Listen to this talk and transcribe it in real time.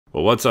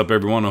Well, what's up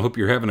everyone? I hope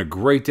you're having a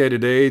great day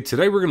today.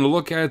 Today we're going to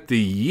look at the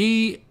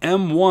Yi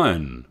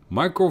M1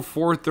 Micro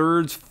Four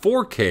Thirds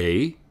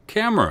 4K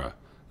camera,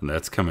 and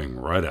that's coming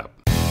right up.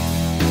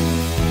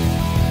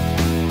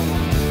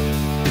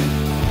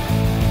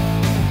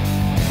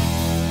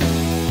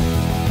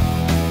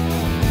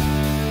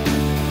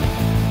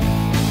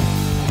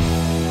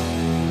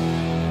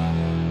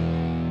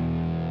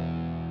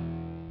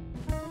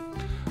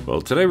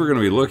 Well, today we're going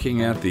to be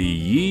looking at the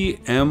Yi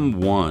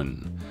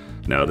M1.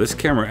 Now, this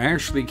camera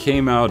actually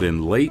came out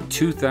in late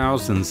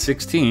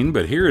 2016,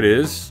 but here it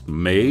is,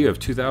 May of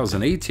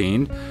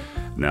 2018.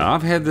 Now,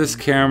 I've had this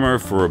camera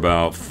for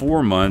about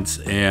 4 months,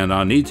 and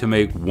I need to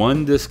make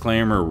one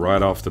disclaimer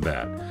right off the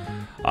bat.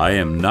 I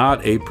am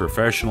not a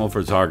professional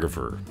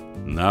photographer,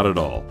 not at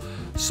all.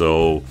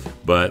 So,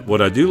 but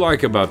what I do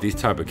like about these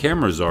type of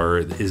cameras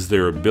is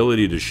their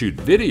ability to shoot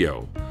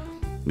video.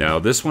 Now,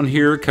 this one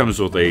here comes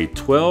with a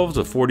 12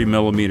 to 40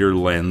 millimeter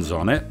lens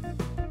on it.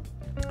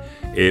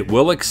 It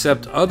will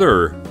accept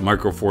other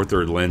Micro Four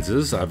Thirds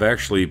lenses. I've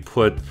actually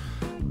put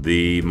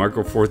the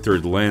Micro Four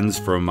Thirds lens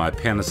from my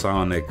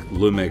Panasonic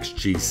Lumix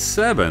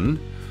G7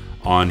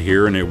 on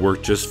here, and it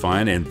worked just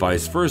fine, and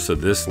vice versa.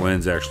 This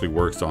lens actually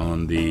works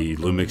on the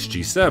Lumix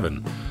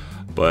G7.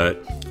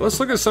 But let's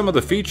look at some of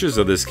the features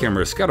of this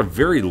camera. It's got a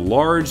very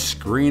large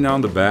screen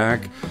on the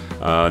back.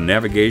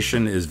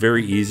 Navigation is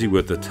very easy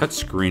with the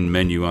touchscreen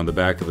menu on the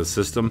back of the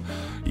system.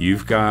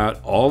 You've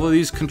got all of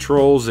these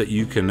controls that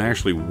you can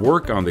actually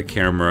work on the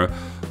camera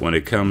when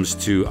it comes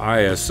to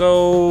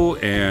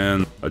ISO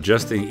and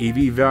adjusting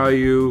EV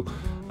value,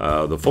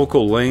 the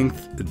focal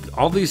length.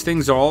 All these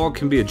things all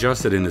can be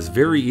adjusted, and it's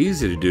very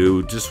easy to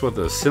do just with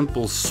a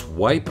simple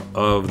swipe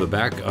of the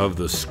back of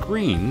the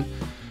screen,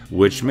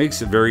 which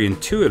makes it very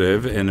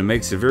intuitive and it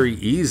makes it very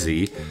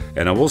easy.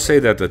 And I will say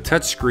that the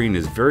touchscreen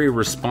is very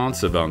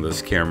responsive on this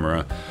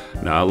camera.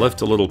 Now, I left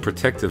a little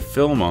protective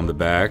film on the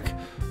back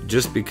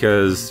just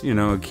because, you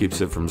know, it keeps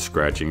it from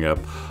scratching up.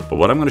 But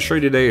what I'm going to show you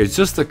today is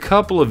just a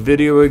couple of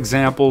video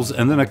examples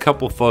and then a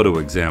couple photo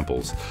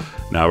examples.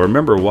 Now,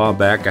 remember a while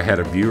back I had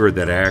a viewer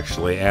that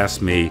actually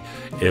asked me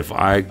if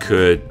I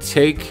could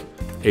take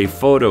a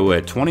photo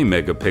at 20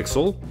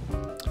 megapixel,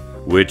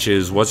 which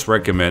is what's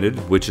recommended,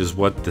 which is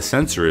what the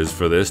sensor is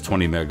for this,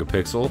 20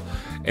 megapixel,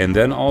 and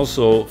then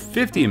also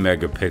 50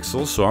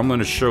 megapixel. So I'm going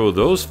to show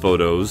those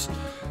photos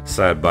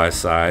side by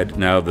side.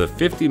 Now, the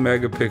 50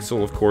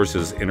 megapixel, of course,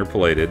 is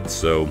interpolated,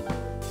 so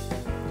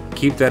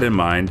keep that in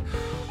mind.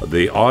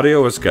 The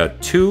audio has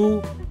got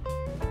 2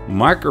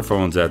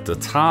 microphones at the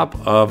top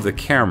of the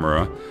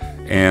camera,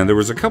 and there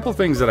was a couple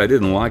things that I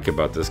didn't like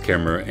about this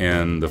camera,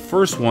 and the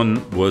first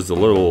one was the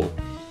little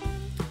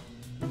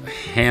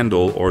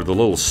handle or the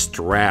little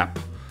strap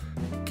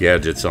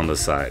gadgets on the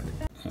side.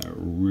 I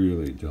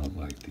really don't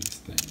like these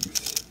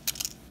things,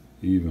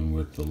 even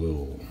with the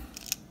little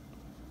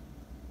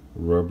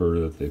rubber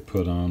that they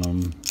put on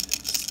them.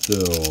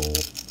 Still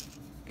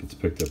gets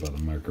picked up by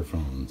the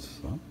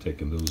microphones. So I'm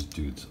taking those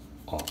dudes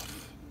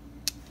off.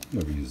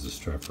 Never use the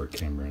strap for a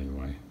camera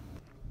anyway.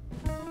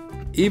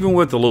 Even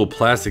with the little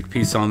plastic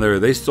piece on there,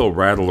 they still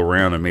rattled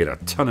around and made a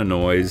ton of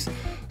noise.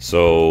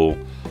 So,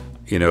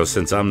 you know,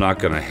 since I'm not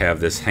going to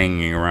have this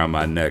hanging around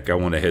my neck, I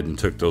went ahead and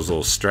took those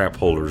little strap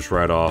holders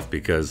right off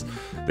because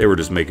they were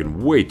just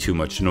making way too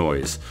much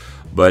noise.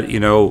 But, you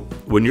know,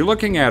 when you're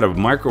looking at a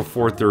Micro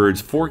Four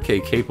Thirds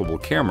 4K capable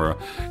camera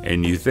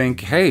and you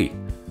think, hey,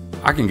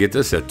 I can get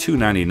this at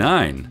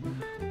 $299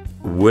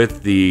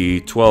 with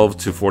the 12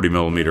 to 40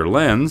 millimeter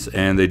lens,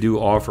 and they do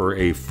offer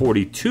a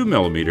 42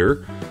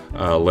 millimeter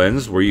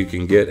lens where you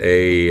can get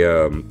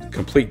a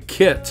complete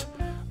kit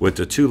with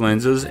the 2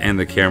 lenses and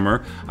the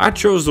camera. I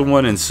chose the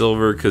one in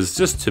silver because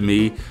just to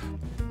me,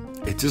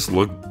 it just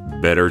looked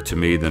better to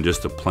me than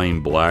just a plain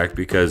black,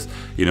 because,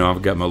 you know,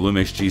 I've got my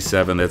Lumix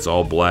G7 that's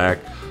all black.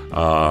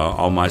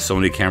 All my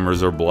Sony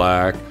cameras are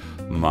black.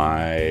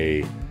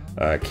 My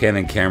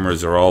Canon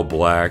cameras are all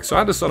black. So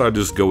I just thought I'd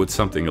just go with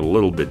something a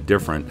little bit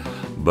different.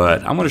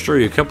 But I'm going to show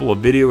you a couple of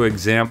video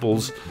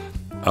examples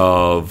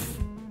of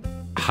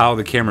how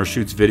the camera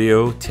shoots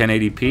video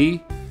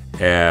 1080p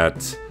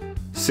at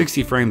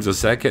 60 frames a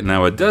second.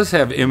 Now, it does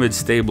have image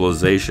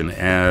stabilization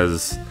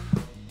as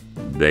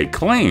they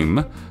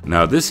claim.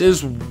 Now, this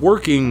is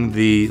working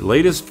the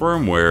latest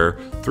firmware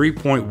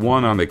 3.1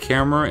 on the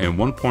camera and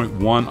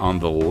 1.1 on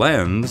the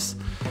lens.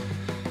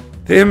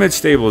 The image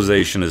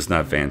stabilization is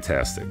not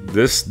fantastic.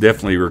 This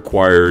definitely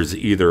requires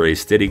either a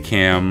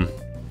Steadicam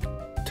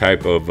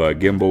type of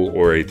gimbal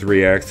or a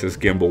 3-axis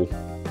gimbal.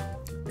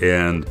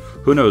 And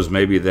who knows,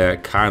 maybe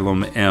that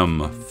Kylum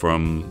M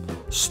from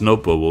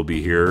Snopa will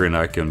be here, and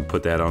I can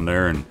put that on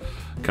there and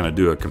kind of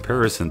do a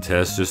comparison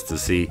test just to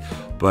see.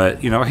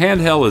 But, you know,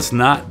 handheld is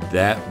not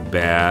that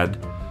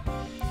bad,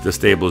 the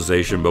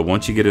stabilization, but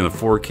once you get into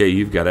 4K,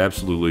 you've got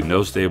absolutely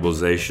no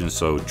stabilization.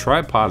 So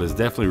tripod is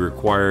definitely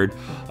required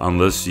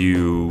unless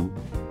you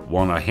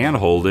want to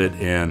handhold it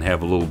and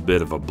have a little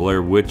bit of a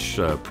Blair Witch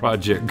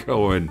project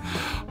going.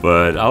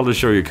 But I'll just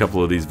show you a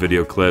couple of these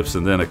video clips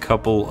and then a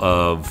couple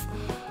of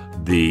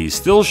the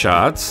still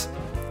shots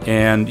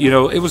And you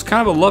know, it was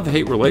kind of a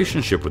love-hate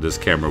relationship with this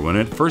camera. When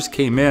it first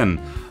came in,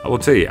 I will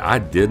tell you, I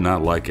did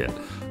not like it.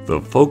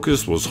 The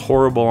focus was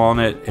horrible on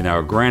it, and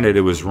now granted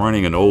it was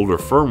running an older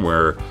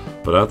firmware,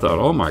 but I thought,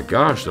 oh my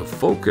gosh, the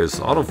focus,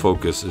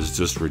 autofocus is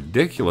just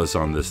ridiculous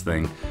on this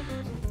thing.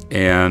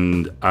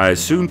 And I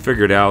soon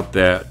figured out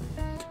that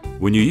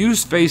when you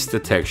use face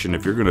detection,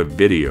 if you're going to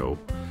video,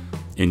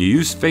 and you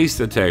use face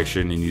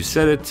detection and you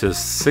set it to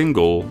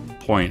single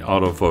point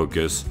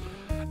autofocus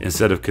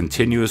instead of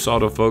continuous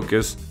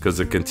autofocus, because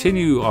the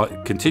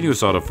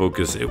continuous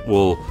autofocus, it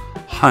will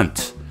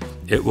hunt.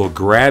 It will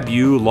grab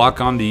you,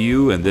 lock onto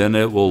you, and then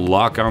it will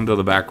lock onto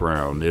the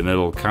background, and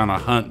it'll kind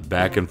of hunt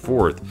back and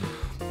forth.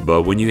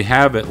 But when you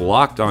have it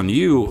locked on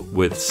you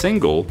with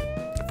single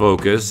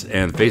focus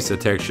and face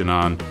detection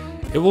on,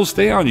 it will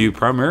stay on you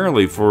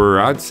primarily for,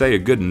 I'd say, a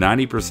good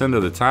 90%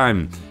 of the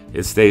time.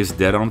 It stays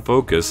dead on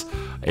focus.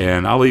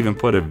 And I'll even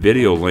put a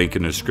video link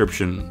in the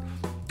description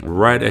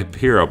right up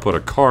here. I'll put a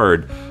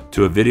card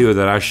to a video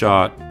that I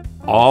shot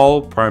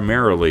all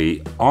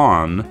primarily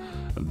on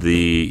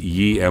the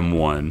Yi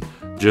M1,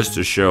 just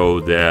to show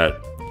that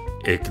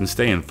it can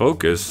stay in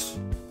focus,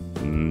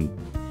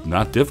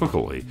 not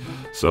difficultly.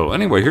 So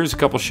anyway, here's a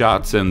couple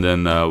shots, and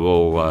then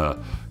we'll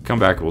come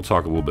back and we'll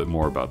talk a little bit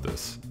more about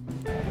this.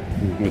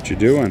 What you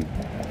doing?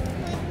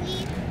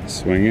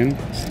 Swinging?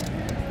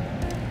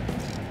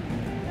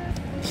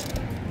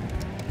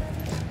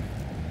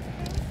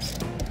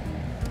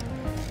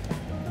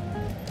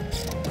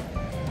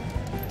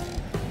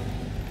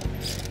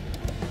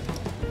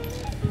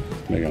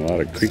 Making a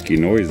lot of creaky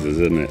noises,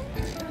 isn't it?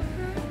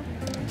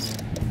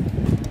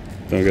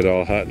 Don't get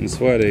all hot and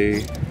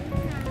sweaty.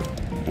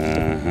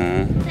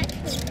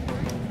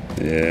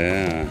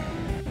 Yeah.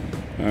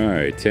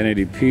 Alright,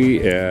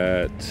 1080p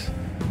at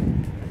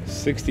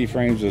 60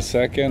 frames a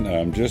second.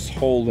 I'm just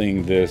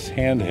holding this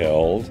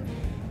handheld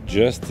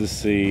just to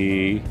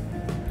see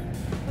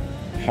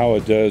how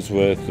it does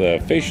with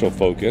facial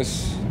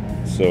focus.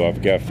 So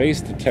I've got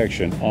face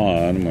detection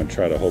on. I'm going to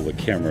try to hold the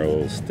camera a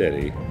little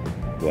steady.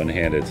 One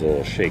hand it's a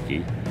little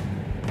shaky,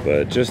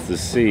 but just to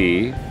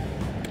see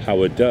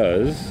how it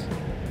does,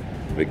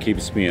 if it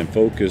keeps me in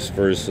focus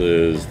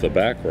versus the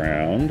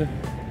background,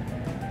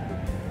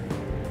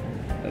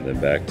 and then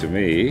back to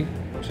me,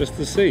 just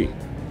to see.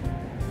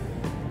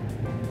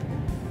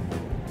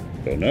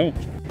 Don't know.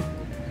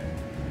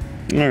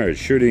 All right,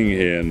 shooting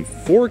in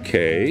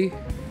 4K,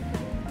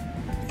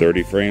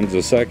 30 frames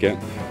a second.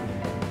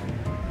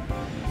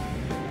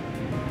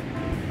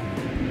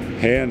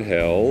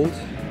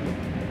 Handheld.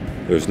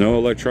 There's no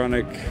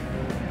electronic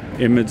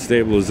image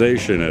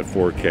stabilization at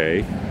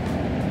 4K.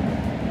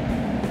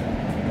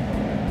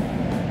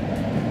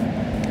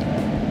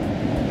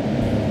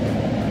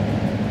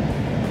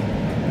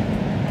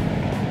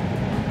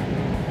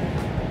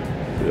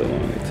 See how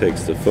long it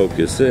takes to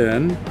focus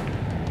in,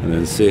 and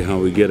then see how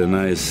we get a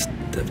nice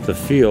depth of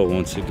field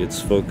once it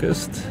gets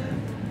focused.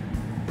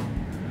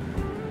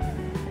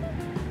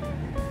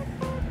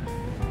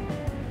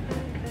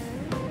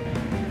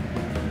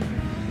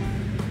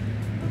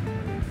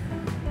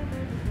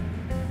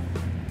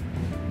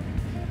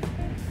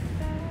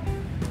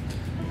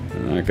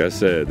 Like I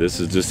said, this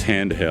is just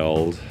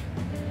handheld,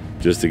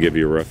 just to give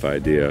you a rough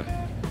idea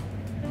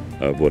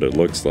of what it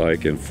looks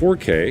like in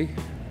 4K.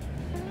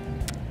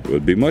 It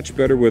would be much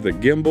better with a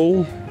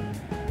gimbal,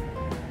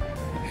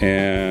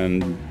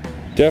 and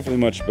definitely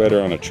much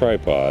better on a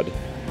tripod.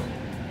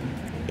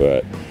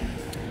 But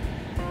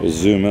we'll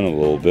zoom in a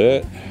little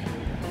bit,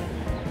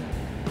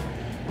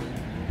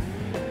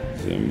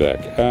 zoom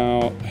back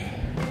out.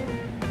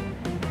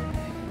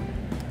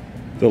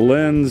 The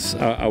lens,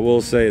 I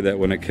will say that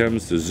when it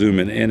comes to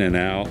zooming in and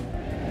out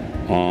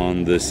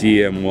on this Yi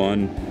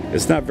M1,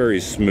 it's not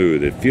very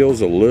smooth. It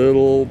feels a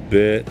little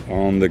bit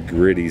on the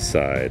gritty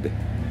side.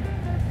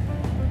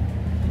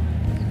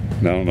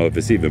 I don't know if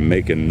it's even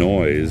making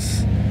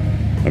noise.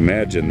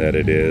 Imagine that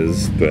it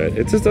is, but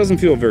it just doesn't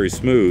feel very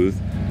smooth.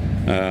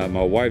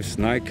 My wife's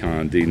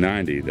Nikon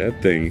D90,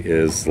 that thing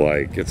is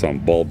like, it's on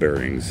ball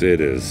bearings.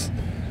 It is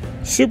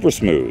super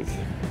smooth.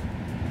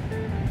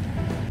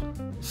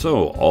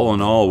 So, all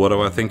in all, what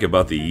do I think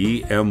about the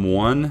Yi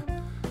M1?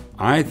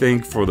 I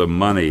think for the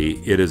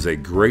money, it is a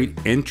great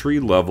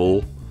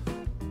entry-level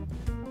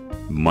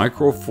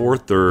micro four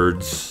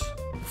thirds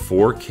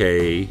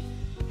 4K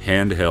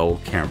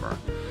handheld camera.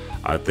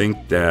 I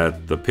think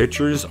that the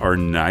pictures are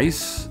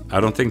nice. I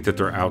don't think that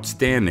they're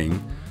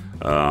outstanding.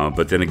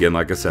 But then again,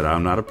 like I said,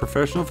 I'm not a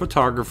professional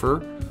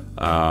photographer.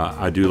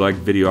 I do like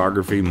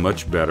videography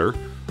much better.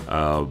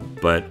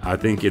 But I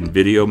think in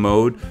video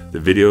mode, the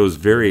video is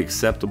very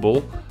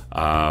acceptable,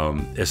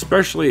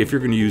 especially if you're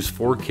going to use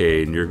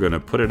 4K and you're going to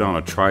put it on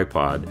a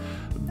tripod.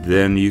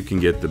 Then you can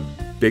get the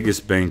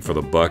biggest bang for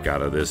the buck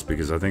out of this,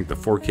 because I think the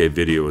 4K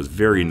video is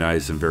very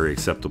nice and very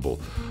acceptable.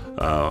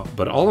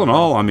 But all in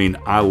all, I mean,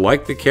 I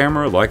like the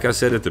camera. Like I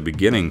said at the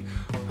beginning,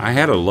 I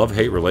had a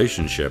love-hate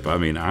relationship. I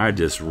mean, I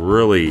just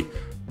really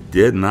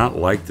did not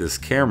like this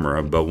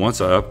camera, but once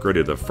I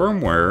upgraded the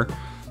firmware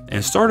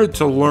and started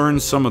to learn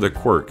some of the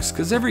quirks,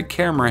 because every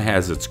camera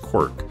has its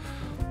quirk.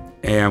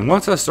 And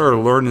once I started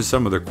learning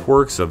some of the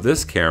quirks of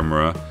this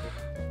camera,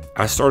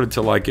 I started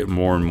to like it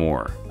more and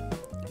more.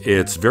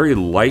 It's very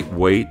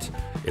lightweight,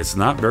 it's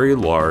not very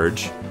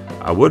large.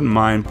 I wouldn't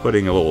mind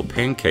putting a little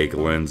pancake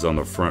lens on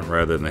the front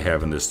rather than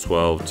having this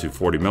 12 to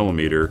 40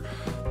 millimeter,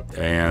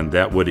 and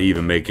that would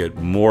even make it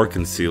more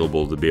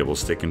concealable to be able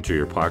to stick into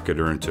your pocket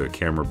or into a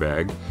camera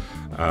bag.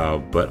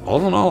 But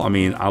all in all, I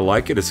mean, I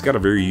like it. It's got a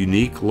very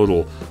unique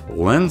little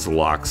lens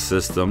lock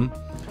system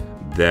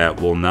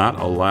that will not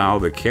allow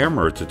the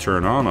camera to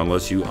turn on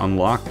unless you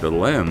unlock the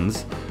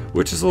lens,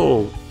 which is a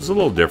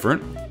little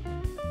different.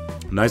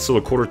 Nice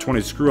little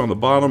 1/4-20 screw on the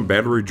bottom.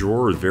 Battery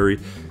drawer is very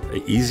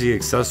easy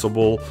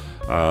accessible.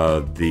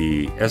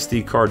 The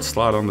SD card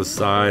slot on the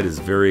side is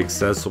very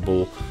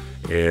accessible.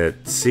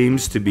 It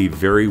seems to be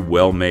very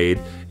well made.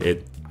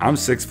 I'm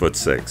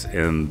 6'6",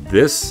 and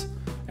this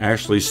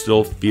actually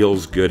still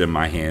feels good in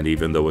my hand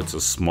even though it's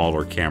a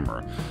smaller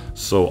camera.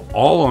 So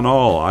all in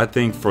all, I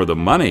think for the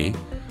money,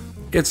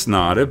 it's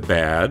not a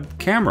bad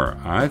camera.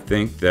 I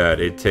think that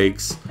it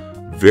takes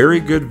very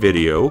good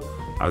video.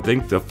 I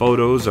think the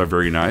photos are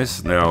very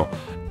nice. Now,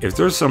 if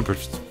there's some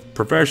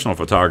professional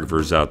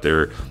photographers out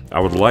there, I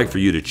would like for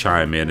you to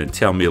chime in and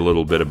tell me a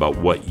little bit about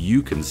what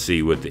you can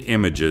see with the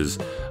images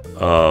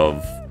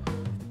of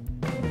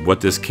what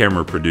this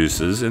camera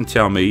produces, and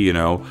tell me, you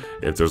know,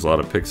 if there's a lot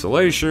of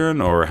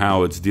pixelation or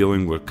how it's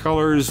dealing with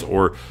colors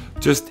or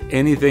just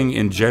anything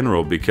in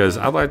general, because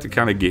I'd like to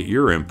kind of get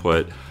your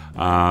input.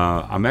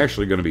 I'm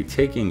actually going to be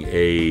taking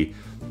a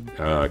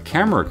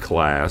camera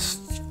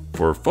class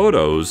for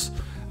photos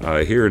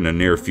here in the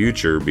near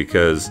future,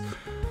 because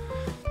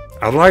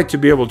I'd like to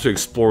be able to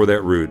explore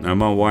that route. Now,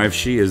 my wife,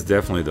 she is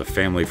definitely the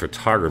family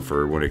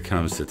photographer when it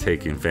comes to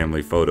taking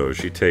family photos.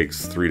 She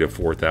takes 3,000 to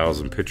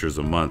 4,000 pictures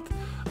a month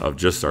of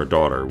just our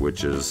daughter,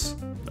 which is,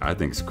 I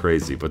think, is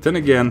crazy. But then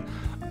again,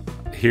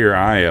 here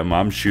I am,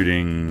 I'm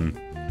shooting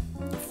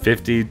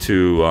 50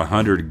 to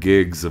 100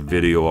 gigs of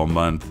video a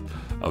month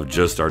of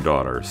just our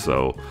daughter.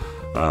 So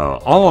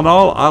all in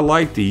all, I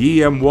like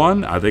the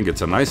EM1. I think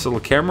it's a nice little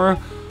camera.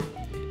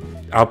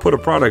 I'll put a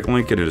product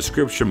link in the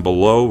description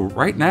below.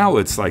 Right now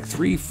it's like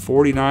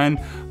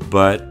 $349,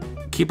 but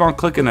keep on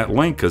clicking that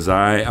link, because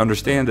I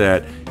understand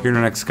that here in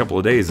the next couple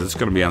of days it's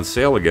going to be on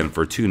sale again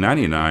for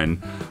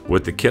 $299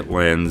 with the kit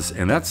lens,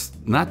 and that's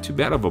not too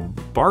bad of a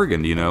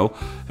bargain, you know.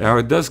 Now,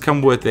 it does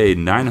come with a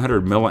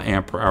 900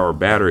 milliamp hour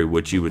battery,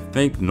 which you would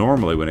think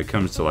normally when it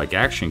comes to like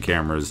action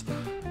cameras,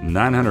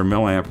 900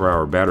 milliamp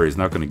hour battery is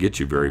not going to get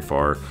you very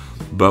far.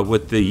 But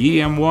with the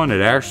EM1,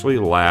 it actually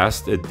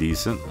lasts a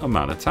decent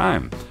amount of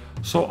time.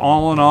 So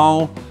all in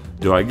all,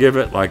 do I give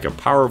it like a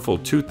powerful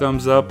 2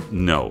 thumbs up?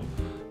 No.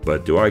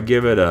 But do I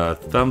give it a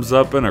thumbs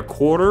up and a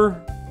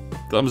quarter?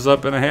 Thumbs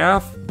up and a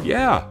half?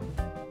 Yeah,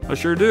 I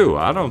sure do.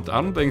 I don't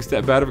think it's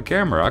that bad of a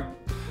camera.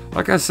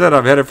 Like I said,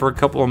 I've had it for a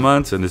couple of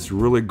months and it's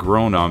really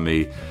grown on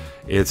me.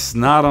 It's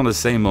not on the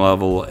same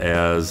level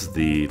as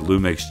the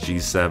Lumix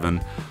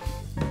G7,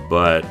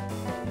 but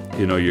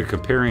you know, you're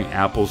comparing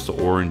apples to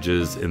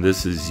oranges, and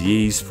this is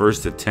Yi's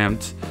first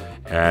attempt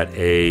at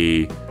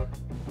a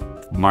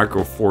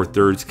micro four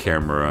thirds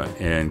camera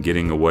and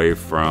getting away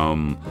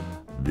from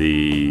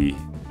the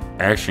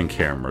action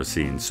camera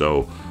scene.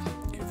 So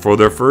for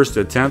their first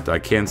attempt, I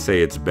can't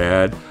say it's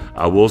bad.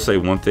 I will say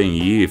one thing,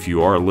 Yi, if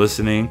you are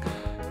listening,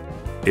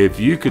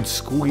 if you could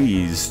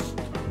squeeze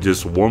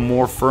just one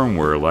more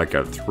firmware like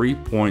a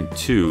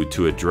 3.2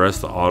 to address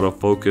the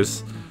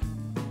autofocus,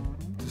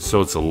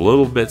 so it's a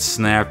little bit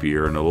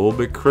snappier and a little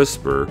bit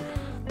crisper,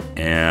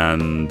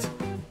 and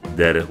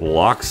that it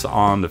locks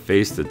on the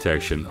face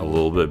detection a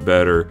little bit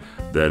better,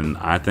 then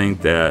I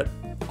think that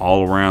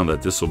all around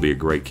that this will be a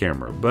great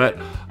camera. But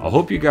I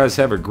hope you guys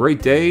have a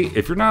great day.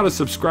 If you're not a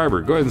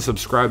subscriber, go ahead and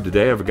subscribe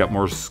today. I've got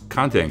more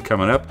content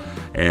coming up.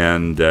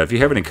 And if you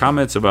have any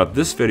comments about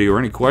this video or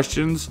any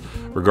questions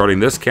regarding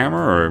this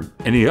camera or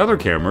any other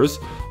cameras,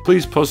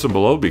 please post them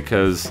below,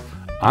 because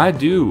I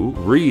do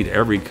read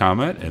every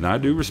comment and I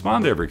do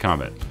respond to every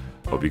comment.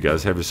 Hope you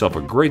guys have yourself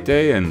a great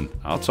day, and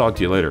I'll talk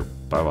to you later.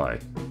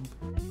 Bye-bye.